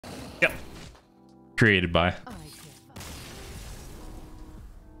Yep. Created by.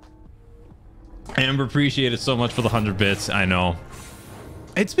 Amber, appreciate it so much for the 100 bits. I know.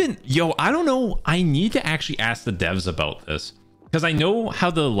 It's been, yo, I don't know. I need to actually ask the devs about this. Because I know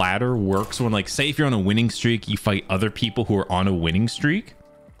how the ladder works when, like, say if you're on a winning streak, you fight other people who are on a winning streak.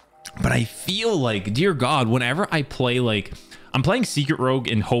 But I feel like, dear God, whenever I play, like, I'm playing Secret Rogue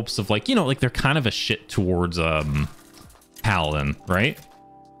in hopes of, like, you know, like, they're kind of a shit towards Paladin, right?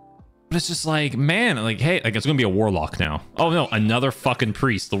 But it's just like, man, like, hey, like, it's gonna be a Warlock now. Oh no, another fucking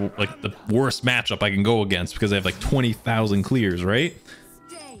Priest, the worst matchup I can go against because I have like 20,000 clears, right?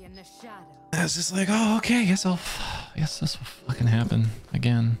 And it's just like, oh, okay, I guess this will fucking happen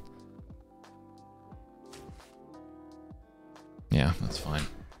again. Yeah, that's fine.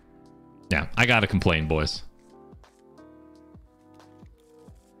 Yeah, I gotta complain, boys.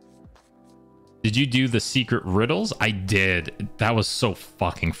 Did you do the secret riddles? I did. That was so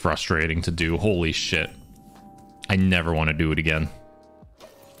fucking frustrating to do. Holy shit. I never want to do it again.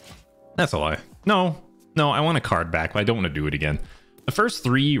 That's a lie. No, I want a card back, but I don't want to do it again. The first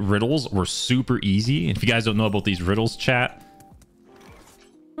 3 riddles were super easy. If you guys don't know about these riddles, chat.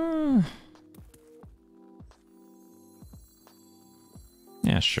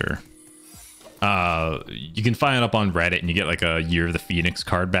 Yeah, sure. You can find it up on Reddit and you get like a Year of the Phoenix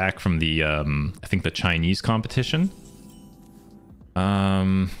card back from the I think the Chinese competition.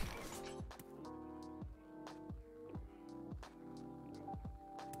 Not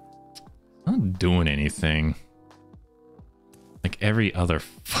doing anything. Like every other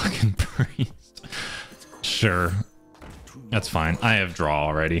fucking priest. Sure. That's fine. I have draw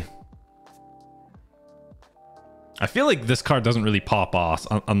already. I feel like this card doesn't really pop off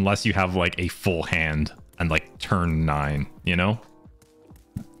unless you have like a full hand and like turn 9, you know?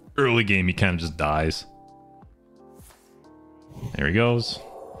 Early game, he kind of just dies. There he goes.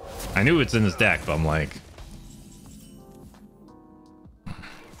 I knew it's in his deck, but I'm like...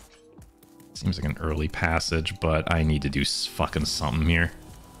 Seems like an early passage, but I need to do fucking something here.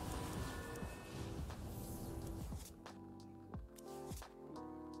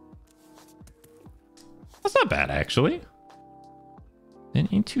 That's not bad, actually.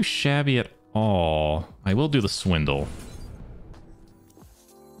 It ain't too shabby at all. I will do the swindle.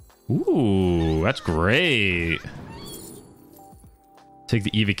 Ooh, that's great. Take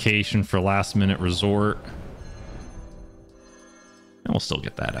the evocation for last minute resort. And we'll still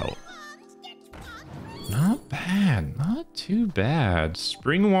get that out. Not bad. Not too bad.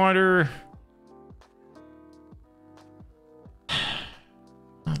 Spring water.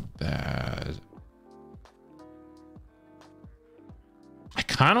 Not bad. I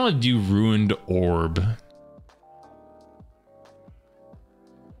kind of want to do Ruined Orb.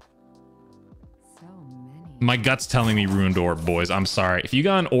 My gut's telling me Ruined Orb, boys. I'm sorry. If you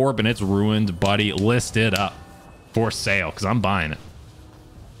got an orb and it's ruined, buddy, list it up for sale because I'm buying it.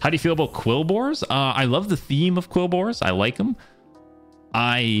 How do you feel about Quillbores? I love the theme of Quillbores. I like them.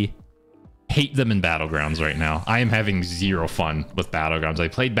 I hate them in Battlegrounds right now. I am having zero fun with Battlegrounds. I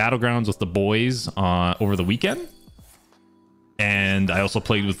played Battlegrounds with the boys over the weekend. And I also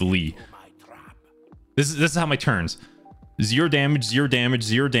played with Lee. This is how my turns. 0 damage, 0 damage,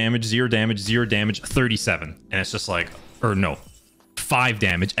 0 damage, 0 damage, 0 damage, 37. And it's just like, or no, 5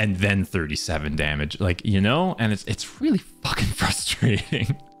 damage and then 37 damage. Like, you know, and it's really fucking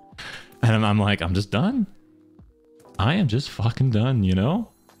frustrating. And I'm like, I'm just done. I am just fucking done, you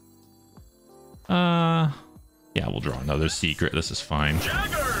know? Yeah, we'll draw another secret. This is fine.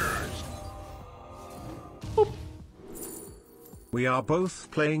 We are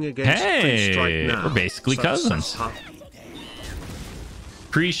both playing against Hey, right now. we're basically cousins.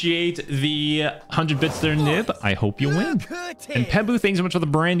 Appreciate the 100 bits there, Nib. I hope you win. And Pebu, thanks so much for the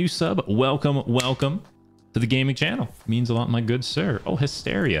brand new sub. Welcome, welcome to the gaming channel. Means a lot, my good sir. Oh,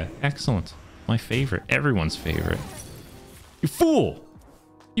 Hysteria. Excellent. My favorite. Everyone's favorite. You fool.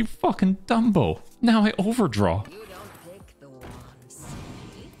 You fucking Dumbo. Now I overdraw.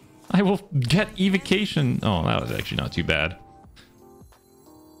 I will get evocation. Oh, that was actually not too bad.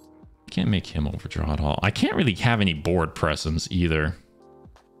 Can't make him overdraw at all. I can't really have any board presence either.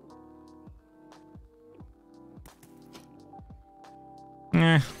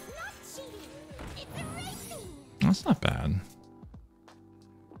 Eh. That's not bad.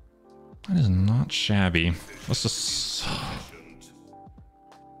 That is not shabby. Let's just...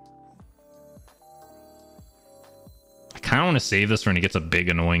 I kind of want to save this for when he gets a big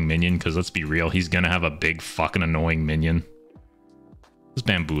annoying minion, because let's be real, he's going to have a big fucking annoying minion. Just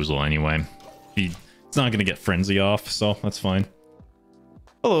bamboozle anyway. It's not going to get frenzy off, so that's fine.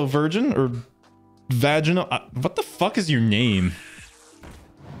 Hello, virgin or vaginal. What the fuck is your name?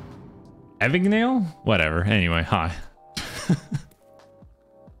 Evignail? Whatever. Anyway, hi.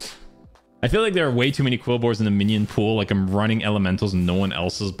 I feel like there are way too many Quillbores in the minion pool. Like I'm running elementals and no one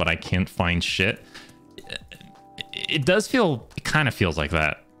else's, but I can't find shit. It does feel, it kind of feels like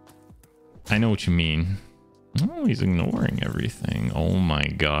that. I know what you mean. Oh, he's ignoring everything. Oh my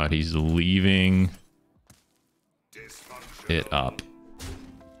god, he's leaving it up.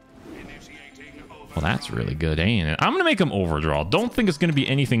 Well, that's really good, ain't it? I'm gonna make him overdraw. Don't think it's gonna be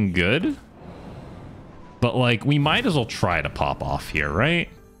anything good, but like we might as well try to pop off here, right?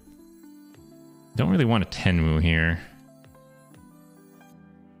 Don't really want a Tenmu here.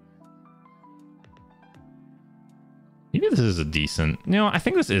 Maybe this is a decent... You know, I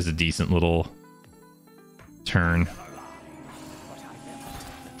think this is a decent little turn.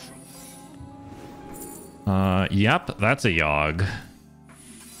 Yep, that's a Yogg.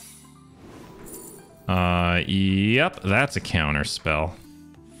 Yep, that's a counter spell.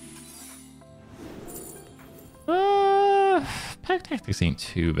 Pack Tactics ain't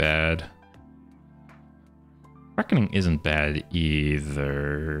too bad. Reckoning isn't bad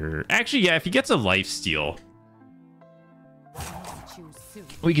either. Actually, yeah, if he gets a lifesteal,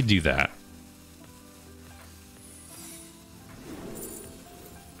 we could do that.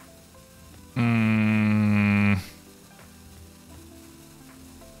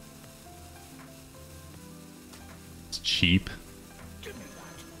 It's cheap.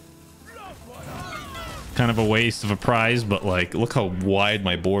 Kind of a waste of a prize, but like, look how wide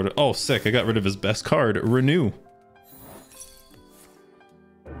my board. Oh, sick. I got rid of his best card. Renew.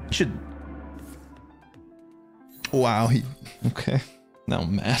 Should. Wow. Okay. Now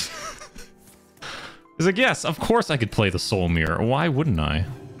I'm mad. He's like, yes, of course I could play the Soul Mirror. Why wouldn't I?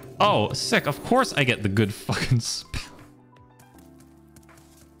 Oh, sick. Of course I get the good fucking spell.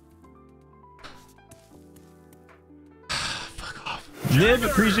 Fuck off. Nib,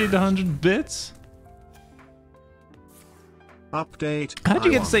 appreciate the 100 bits. Update. How'd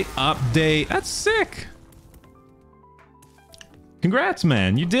you get to say update? That's sick. Congrats,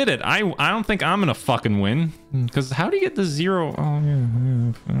 man. You did it. I don't think I'm gonna fucking win. Because how do you get the 0? Oh,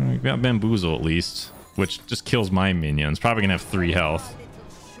 yeah. You got Bamboozle at least. Which just kills my minions. Probably gonna have 3 health.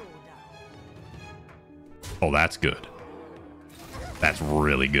 Oh, that's good. That's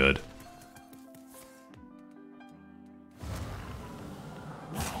really good.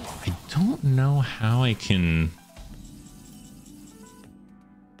 I don't know how I can...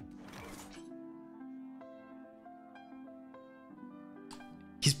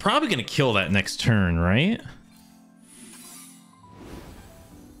 He's probably going to kill that next turn, right?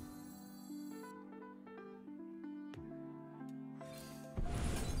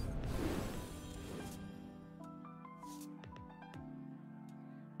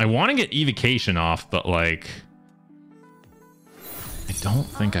 I want to get Evocation off, but like... I don't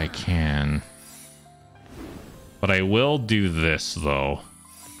think I can. But I will do this, though.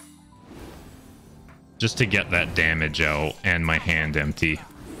 Just to get that damage out and my hand empty.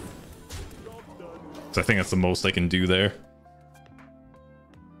 So I think that's the most I can do there.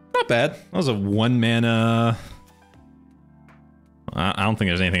 Not bad. That was a 1 mana... I don't think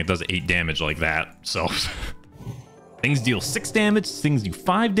there's anything that does 8 damage like that, so... Things deal 6 damage, things do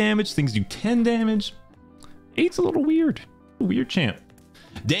 5 damage, things do 10 damage. 8's a little weird. A weird champ.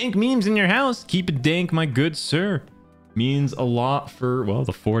 Dank memes in your house. Keep it dank, my good sir. Means a lot for, well,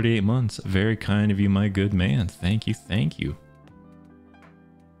 the 48 months. Very kind of you, my good man. Thank you, thank you.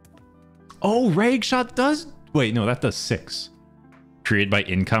 Oh, Rag Shot does... Wait, no, that does 6. Created by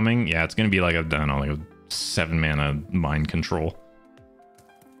incoming? Yeah, it's going to be like a, I don't know, like a 7 mana mind control.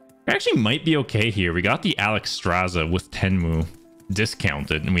 Actually might be okay here. We got the Alexstrasza with Tenmu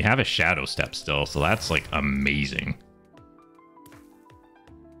discounted, and we have a Shadow Step still, so that's like amazing.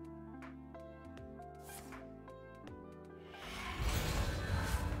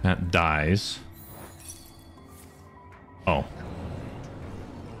 That dies. Oh.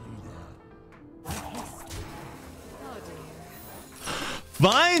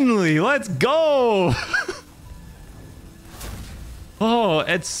 Finally, let's go. Oh,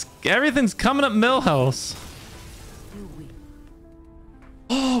 it's everything's coming up Millhouse.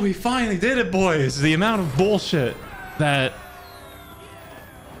 Oh, we finally did it, boys. The amount of bullshit that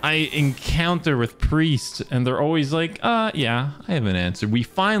I encounter with Priest, and they're always like, yeah, I have an answer. We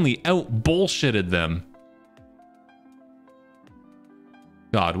finally out bullshitted them.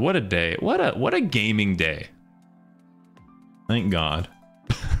 God, what a day. What a gaming day. Thank God.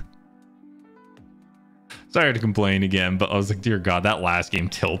 Sorry to complain again, but I was like, dear God, that last game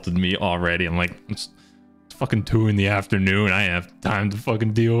tilted me already. I'm like, it's fucking 2 in the afternoon. I have time to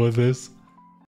fucking deal with this.